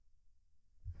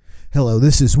Hello,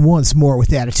 this is Once More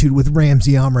with Attitude with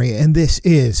Ramsey Omri, and this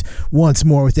is Once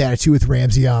More with Attitude with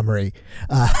Ramsey Omri.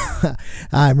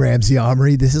 I'm Ramsey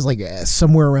Omri. This is like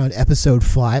somewhere around episode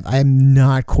 5. I'm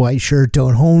not quite sure.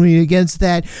 Don't hold me against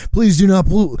that. Please do not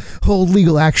hold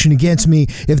legal action against me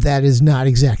if that is not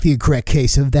exactly a correct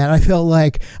case of that. I felt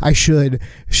like I should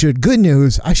good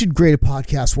news, I should create a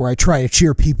podcast where I try to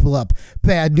cheer people up.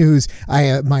 Bad news,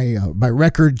 my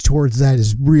record towards that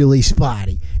is really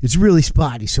spotty. It's really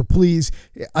spotty. So please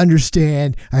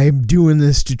understand, I am doing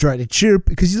this to try to cheer,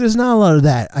 because there's not a lot of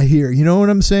that I hear. You know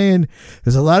what I'm saying?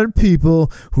 There's a lot of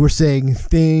people who are saying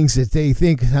things that they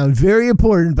think sound very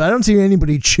important, but I don't see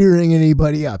anybody cheering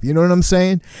anybody up. You know what I'm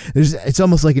saying? It's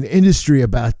almost like an industry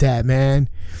about that, man.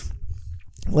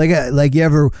 Like you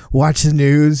ever watch the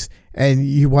news? And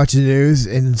you watch the news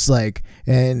and it's like,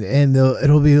 and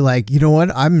it'll be like, you know what?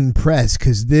 I'm impressed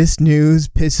because this news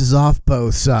pisses off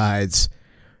both sides.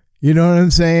 You know what I'm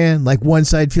saying? Like one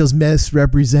side feels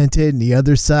misrepresented and the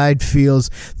other side feels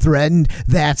threatened.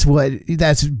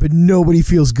 But nobody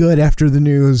feels good after the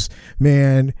news,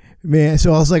 man.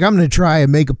 So I was like, I'm going to try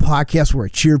and make a podcast where I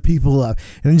cheer people up.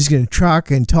 And I'm just going to talk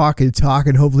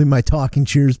and hopefully my talking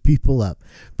cheers people up.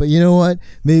 But you know what?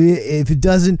 Maybe if it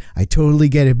doesn't, I totally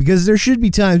get it. Because there should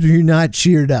be times where you're not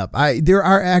cheered up. There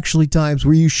are actually times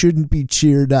where you shouldn't be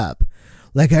cheered up.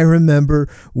 Like I remember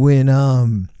when,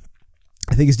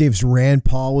 I think his name's Rand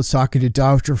Paul was talking to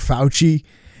Dr. Fauci.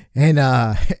 And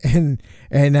I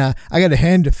got to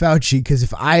hand to Fauci, because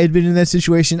if I had been in that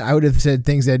situation, I would have said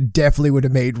things that definitely would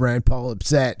have made Rand Paul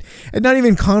upset. And not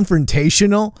even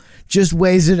confrontational, just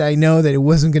ways that I know that it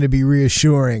wasn't going to be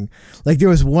reassuring. Like there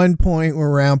was one point where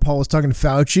Rand Paul was talking to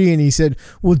Fauci and he said,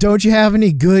 well, don't you have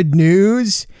any good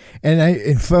news? And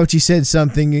Fauci said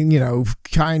something,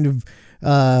 kind of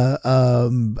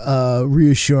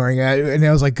reassuring. And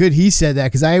I was like, good, he said that,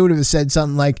 because I would have said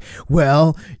something like,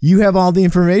 well, you have all the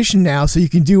information now, so you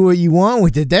can do what you want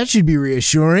with it. That should be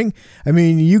reassuring. I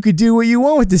mean, you could do what you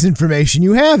want with this information.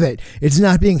 You have it. It's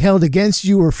not being held against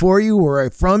you or for you or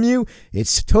from you.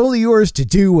 It's totally yours to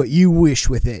do what you wish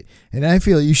with it. And I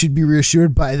feel you should be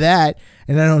reassured by that.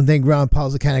 And I don't think Ron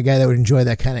Paul's the kind of guy that would enjoy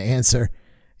that kind of answer.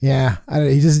 Yeah,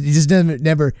 he just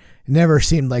never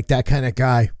seemed like that kind of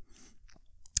guy.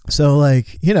 So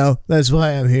that's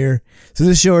why I'm here. So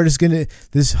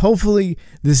hopefully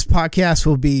this podcast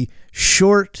will be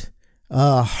short,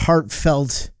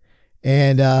 heartfelt,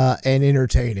 and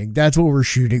entertaining. That's what we're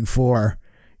shooting for.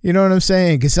 You know what I'm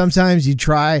saying? Because sometimes you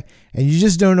try and you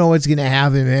just don't know what's going to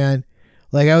happen, man.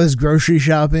 Like I was grocery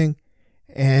shopping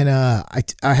and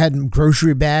I had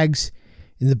grocery bags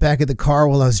in the back of the car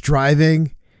while I was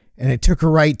driving, and I took a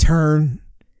right turn.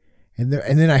 And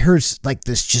then I heard like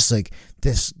this, just like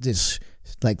this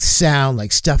like sound,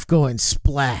 like stuff going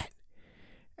splat.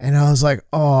 And I was like,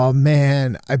 oh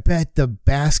man, I bet the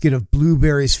basket of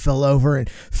blueberries fell over and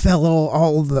fell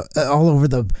all over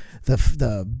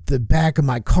the back of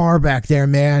my car back there,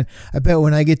 man. I bet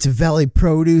when I get to Valley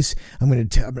Produce, I'm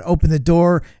gonna open the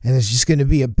door and there's just gonna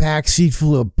be a back seat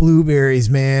full of blueberries,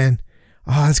 man.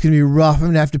 Oh, it's gonna be rough. I'm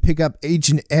gonna have to pick up each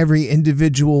and every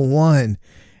individual one.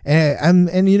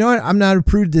 And you know what? I'm not a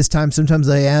prude this time. Sometimes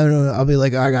I am. I'll be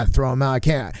like, oh, I gotta throw them out. I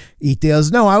can't eat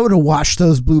those. No, I would have washed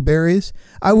those blueberries.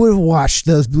 I would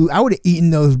have eaten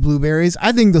those blueberries.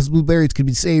 I think those blueberries could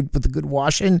be saved with a good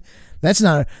washing. That's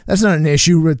not an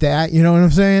issue with that. You know what I'm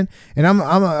saying? And I'm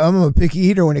a picky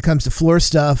eater when it comes to floor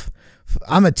stuff.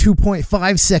 I'm a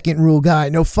 2.5 second rule guy.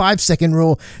 No 5 second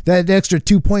rule. That extra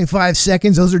 2.5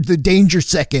 seconds, those are the danger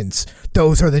seconds.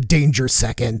 Those are the danger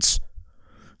seconds.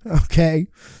 Okay,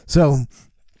 so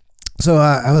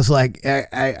I was like,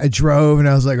 I drove and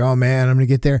I was like, oh man, I'm gonna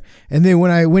get there. And then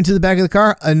when I went to the back of the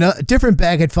car, a different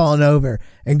bag had fallen over.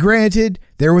 And granted,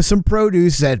 there was some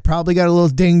produce that probably got a little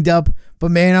dinged up, but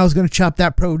man, I was gonna chop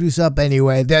that produce up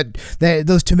anyway.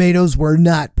 Those tomatoes were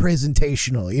not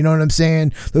presentational. You know what I'm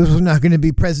saying? Those were not gonna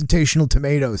be presentational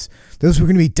tomatoes. Those were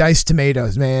gonna be diced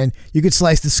tomatoes, man. You could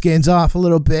slice the skins off a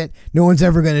little bit. No one's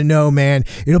ever gonna know, man.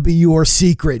 It'll be your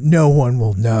secret. No one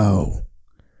will know.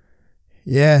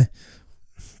 Yeah.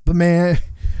 But man,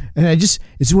 and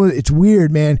it's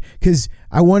weird, man, because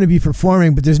I want to be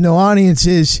performing, but there's no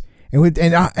audiences,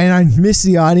 and I miss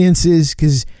the audiences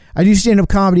because I do stand up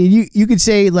comedy. And you could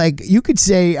say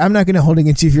I'm not going to hold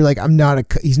against you if you're like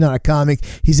he's not a comic,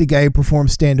 he's a guy who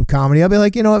performs stand up comedy. I'll be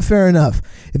like, you know what, fair enough.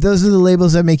 If those are the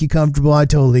labels that make you comfortable, I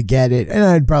totally get it, and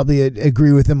I'd probably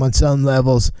agree with them on some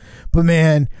levels. But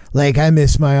man, like I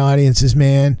miss my audiences,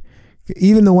 man.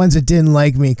 Even the ones that didn't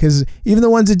like me, because even the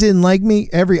ones that didn't like me,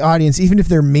 every audience, even if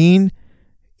they're mean,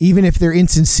 even if they're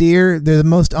insincere, they're the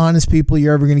most honest people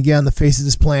you're ever going to get on the face of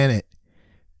this planet.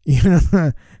 You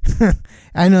know,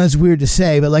 I know it's weird to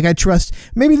say, but like I trust,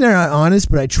 maybe they're not honest,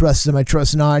 but I trust them. I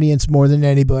trust an audience more than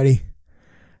anybody.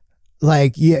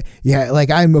 Like, yeah, like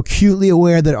I'm acutely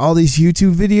aware that all these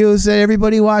YouTube videos that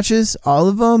everybody watches, all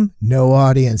of them, no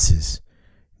audiences.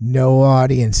 No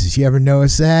audiences. You ever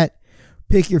notice that?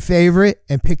 Pick your favorite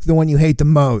and pick the one you hate the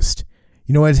most.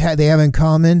 You know what they have in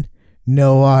common?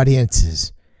 No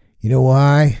audiences. You know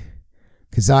why?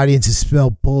 Because audiences smell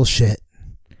bullshit.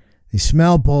 They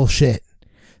smell bullshit.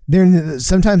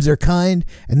 Sometimes they're kind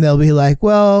and they'll be like,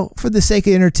 well, for the sake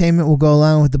of entertainment, we'll go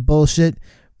along with the bullshit.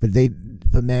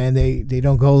 But man, they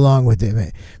don't go along with it,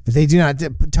 man. But they do not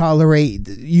tolerate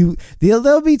you.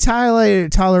 They'll be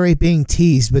tolerate being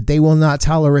teased, but they will not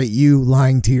tolerate you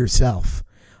lying to yourself.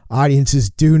 Audiences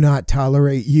do not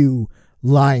tolerate you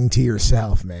lying to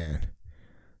yourself, man.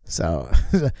 So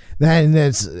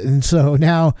so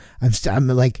now I'm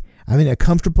in a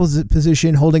comfortable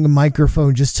position, holding a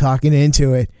microphone, just talking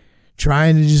into it,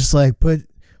 trying to just like put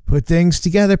things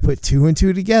together, put two and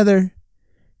two together,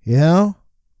 you know.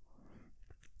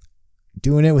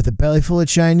 Doing it with a belly full of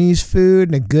Chinese food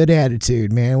and a good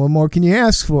attitude, man. What more can you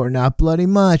ask for? Not bloody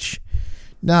much.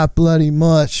 Not bloody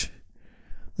much.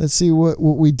 Let's see what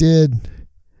we did.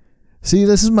 See,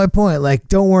 this is my point. Like,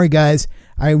 don't worry, guys.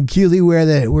 I'm acutely aware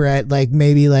that we're at like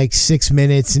maybe like 6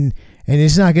 minutes and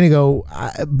it's not going to go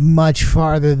much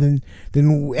farther than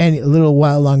a little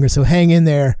while longer. So hang in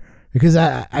there because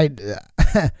I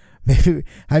maybe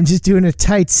I'm just doing a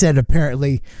tight set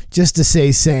apparently just to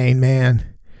stay sane, man.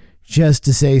 Just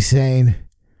to stay sane.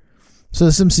 So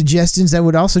some suggestions that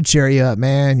would also cheer you up,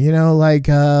 man. You know, like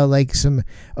some.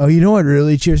 Oh, you know what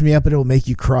really cheers me up? And it'll make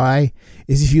you cry.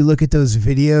 Is if you look at those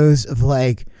videos of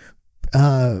like,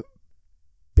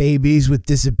 babies with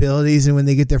disabilities, and when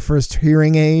they get their first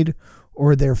hearing aid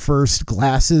or their first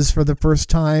glasses for the first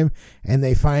time, and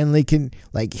they finally can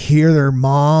like hear their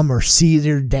mom or see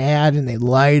their dad, and they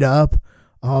light up.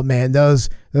 Oh man, those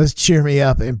cheer me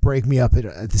up and break me up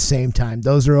at the same time.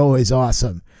 Those are always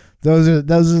awesome. Those are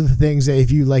the things that if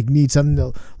you like need something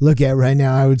to look at right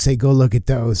now, I would say go look at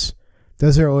those.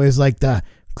 Those are always like the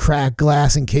cracked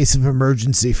glass in case of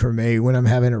emergency for me when I'm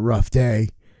having a rough day.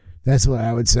 That's what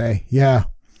I would say. Yeah,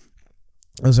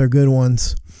 those are good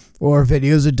ones. Or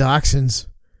videos of dachshunds.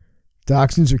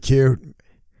 Dachshunds are cute,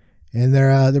 and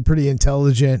they're pretty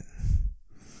intelligent.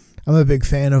 I'm a big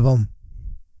fan of them.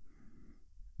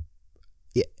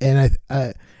 Yeah, and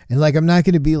I'm not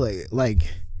going to be like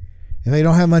if I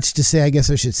don't have much to say, I guess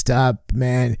I should stop,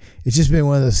 man. It's just been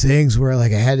one of those things where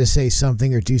like I had to say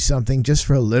something or do something just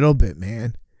for a little bit,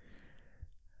 man.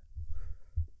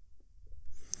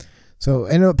 So,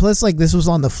 and plus like this was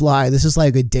on the fly. This is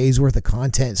like a day's worth of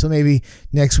content. So maybe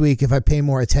next week, if I pay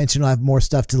more attention, I'll have more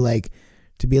stuff to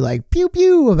be like pew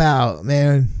pew about,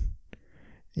 man.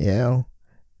 You know,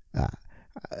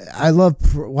 I love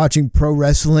watching pro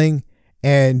wrestling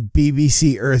and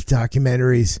BBC Earth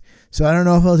documentaries. So I don't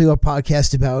know if I'll do a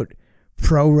podcast about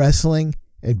pro wrestling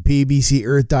and BBC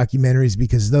Earth documentaries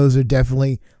because those are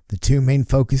definitely the two main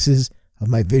focuses of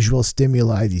my visual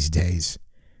stimuli these days.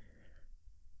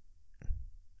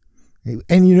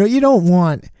 And you know, you don't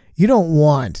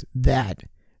want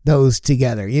those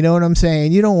together. You know what I'm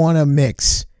saying? You don't want to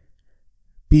mix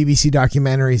BBC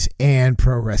documentaries and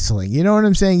pro wrestling. You know what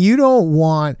I'm saying? You don't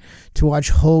want to watch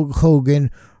Hulk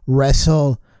Hogan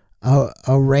wrestle a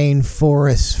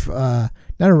rainforest,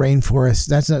 not a rainforest.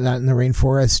 That's not in the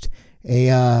rainforest.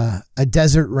 A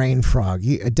desert rain frog.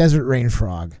 A desert rain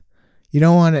frog. You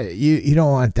don't want to. You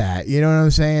don't want that. You know what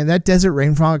I'm saying? That desert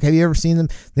rain frog. Have you ever seen them?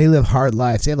 They live hard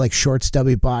lives. They have like short,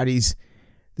 stubby bodies.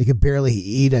 They could barely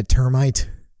eat a termite.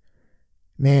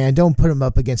 Man, don't put them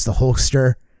up against the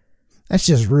Hulkster. That's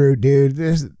just rude, dude.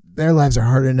 Their lives are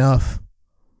hard enough.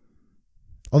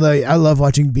 Although I love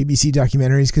watching BBC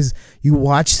documentaries because you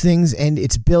watch things and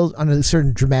it's built on a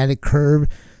certain dramatic curve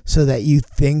so that you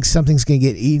think something's going to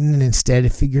get eaten and instead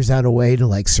it figures out a way to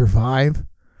like survive.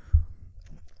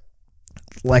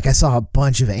 Like I saw a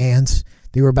bunch of ants.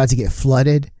 They were about to get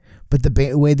flooded, but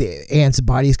the way the ant's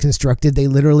body is constructed, they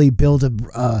literally build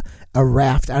a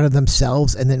raft out of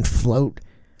themselves and then float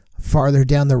farther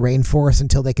down the rainforest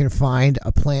until they can find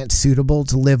a plant suitable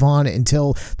to live on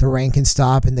until the rain can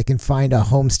stop and they can find a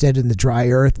homestead in the dry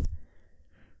earth.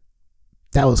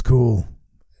 That was cool.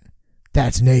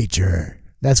 That's nature.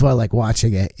 That's why I like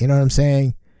watching it. You know what I'm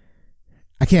saying?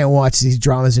 I can't watch these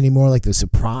dramas anymore like The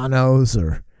Sopranos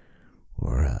or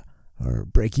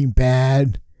Breaking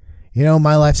Bad. You know,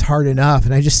 my life's hard enough.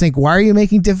 And I just think, why are you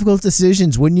making difficult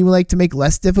decisions? Wouldn't you like to make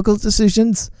less difficult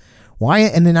decisions? Why?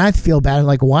 And then I feel bad. I'm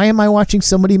like, why am I watching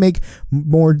somebody make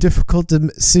more difficult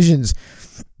decisions?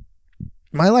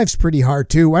 My Life's pretty hard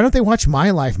too. Why don't they watch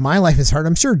My Life? My Life is hard.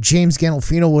 I'm sure James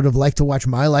Gandolfino would have liked to watch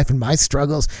My Life and my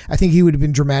struggles. I think he would have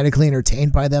been dramatically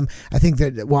entertained by them. I think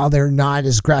that while they're not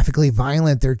as graphically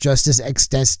violent, they're just as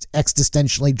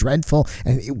existentially dreadful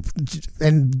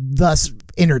and thus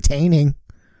entertaining.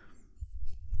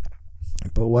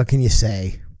 But what can you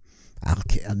say?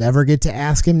 I'll never get to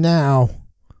ask him now.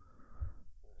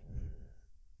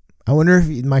 I wonder if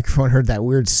the microphone heard that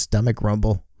weird stomach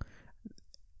rumble.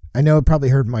 I know it probably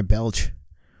heard my belch.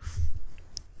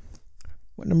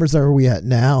 What numbers are we at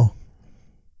now?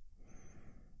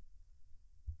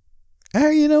 Oh,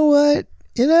 you know what?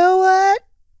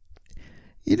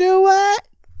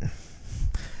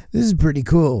 This is pretty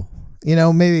cool.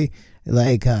 Maybe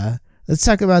let's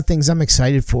talk about things I'm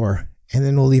excited for, and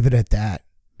then we'll leave it at that.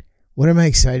 What am I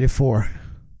excited for?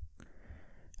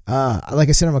 Like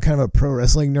I said, I'm kind of a pro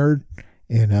wrestling nerd.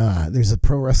 And there's a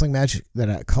pro wrestling match that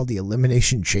I called the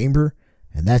Elimination Chamber,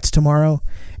 and that's tomorrow.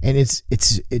 And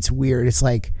it's weird. It's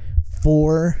like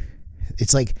four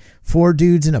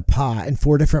dudes in a pod, in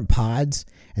 4 different pods,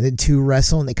 and then 2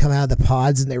 wrestle, and they come out of the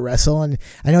pods and they wrestle. And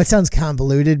I know it sounds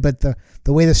convoluted, but the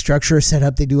way the structure is set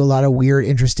up, they do a lot of weird,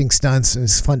 interesting stunts, and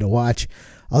it's fun to watch.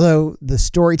 Although the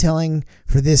storytelling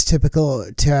for this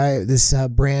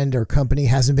brand or company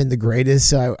hasn't been the greatest,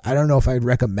 so I don't know if I'd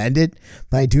recommend it,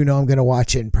 but I do know I'm going to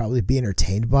watch it and probably be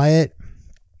entertained by it.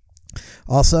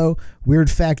 Also,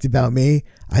 weird fact about me,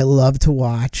 I love to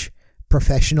watch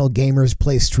professional gamers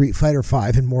play Street Fighter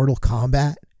V and Mortal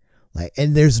Kombat.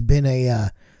 And there's been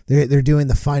they're doing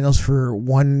the finals for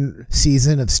one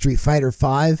season of Street Fighter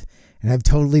V. And I've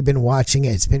totally been watching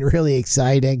it. It's been really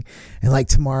exciting. And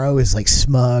tomorrow is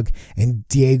Smug and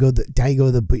Daigo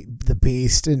the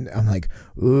Beast. And I'm like,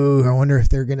 ooh, I wonder if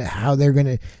how they're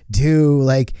gonna do.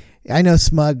 I know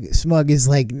Smug is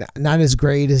not as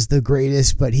great as the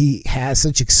greatest, but he has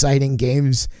such exciting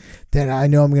games that I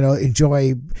know I'm gonna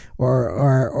enjoy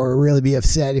or really be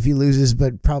upset if he loses,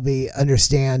 but probably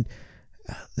understand.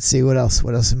 Let's see what else.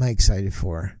 What else am I excited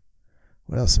for?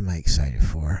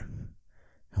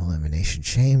 Elimination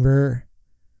Chamber.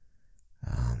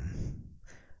 I'm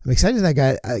excited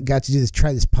that I got to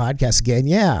try this podcast again.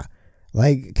 Yeah.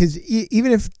 Because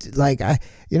even if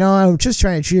I'm just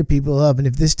trying to cheer people up, and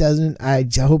if this doesn't,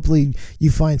 hopefully you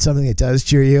find something that does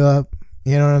cheer you up.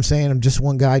 You know what I'm saying? I'm just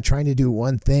one guy trying to do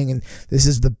one thing, and this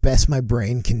is the best my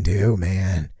brain can do,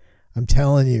 man. I'm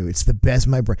telling you, it's the best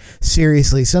my brain.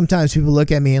 Seriously, sometimes people look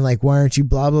at me and why aren't you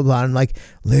blah blah blah? I'm like,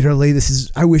 literally,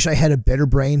 I wish I had a better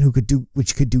brain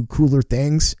which could do cooler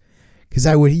things, because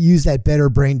I would use that better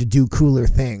brain to do cooler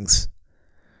things.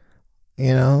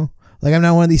 I'm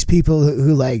not one of these people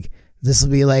who this will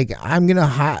be I'm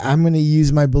gonna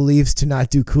use my beliefs to not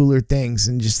do cooler things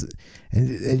and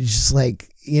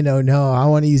no, I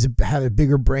want to have a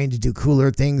bigger brain to do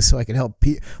cooler things so I can help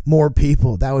more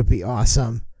people. That would be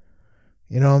awesome.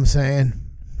 You know what I'm saying?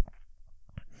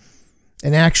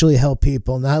 And actually help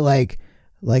people, not I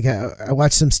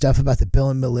watched some stuff about the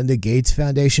Bill and Melinda Gates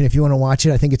Foundation. If you want to watch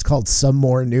it, I think it's called Some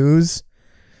More News.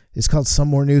 It's called Some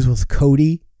More News with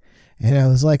Cody. And I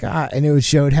was and it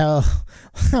showed how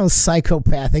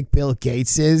psychopathic Bill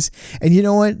Gates is. And you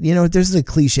know what? There's the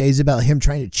cliches about him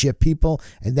trying to chip people,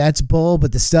 and that's bull.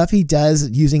 But the stuff he does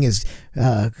using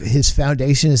his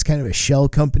foundation as kind of a shell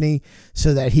company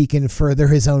so that he can further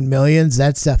his own millions,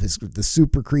 that stuff is the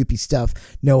super creepy stuff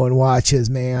no one watches,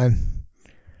 man.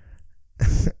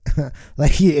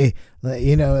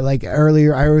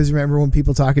 Earlier, I always remember when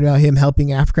people talking about him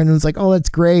helping Africa, and it was oh, that's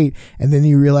great. And then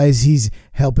you realize he's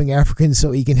helping Africans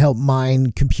so he can help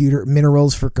mine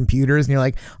minerals for computers. And you're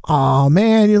like, oh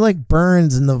man, you're like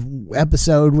Burns in the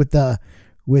episode with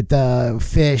the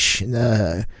fish and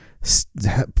the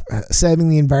saving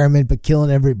the environment, but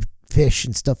killing every fish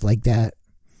and stuff like that.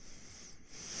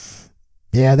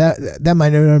 Yeah, that might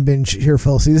not have been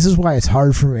cheerful. See, this is why it's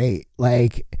hard for me.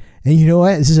 And you know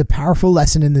what? This is a powerful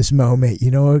lesson in this moment,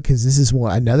 because this is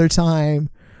another time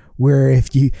where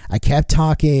I kept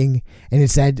talking, and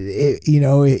it's that,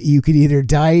 you could either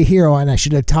die a hero, and I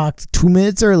should have talked 2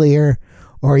 minutes earlier,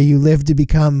 or you live to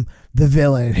become the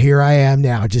villain. Here I am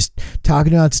now, just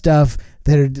talking about stuff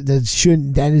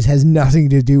that has nothing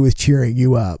to do with cheering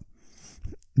you up.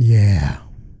 Yeah.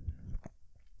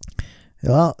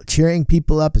 Well, cheering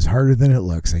people up is harder than it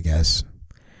looks, I guess.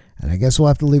 And I guess we'll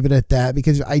have to leave it at that,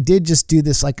 because I did just do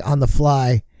this on the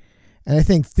fly. And I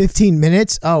think 15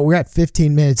 minutes. Oh, we're at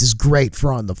 15 minutes is great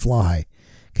for on the fly.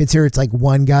 Consider it's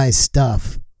one guy's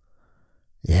stuff.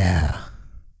 Yeah.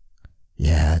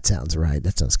 Yeah, that sounds right.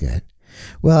 That sounds good.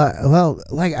 Well,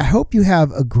 I hope you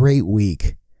have a great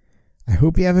week.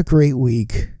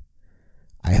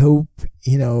 I hope,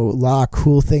 a lot of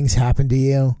cool things happen to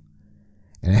you.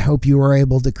 And I hope you are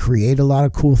able to create a lot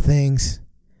of cool things.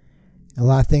 A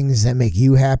lot of things that make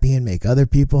you happy and make other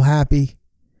people happy.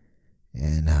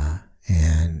 And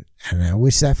I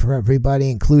wish that for everybody,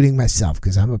 including myself,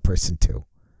 because I'm a person too.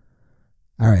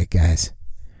 All right, guys.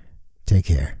 Take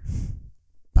care.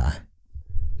 Bye.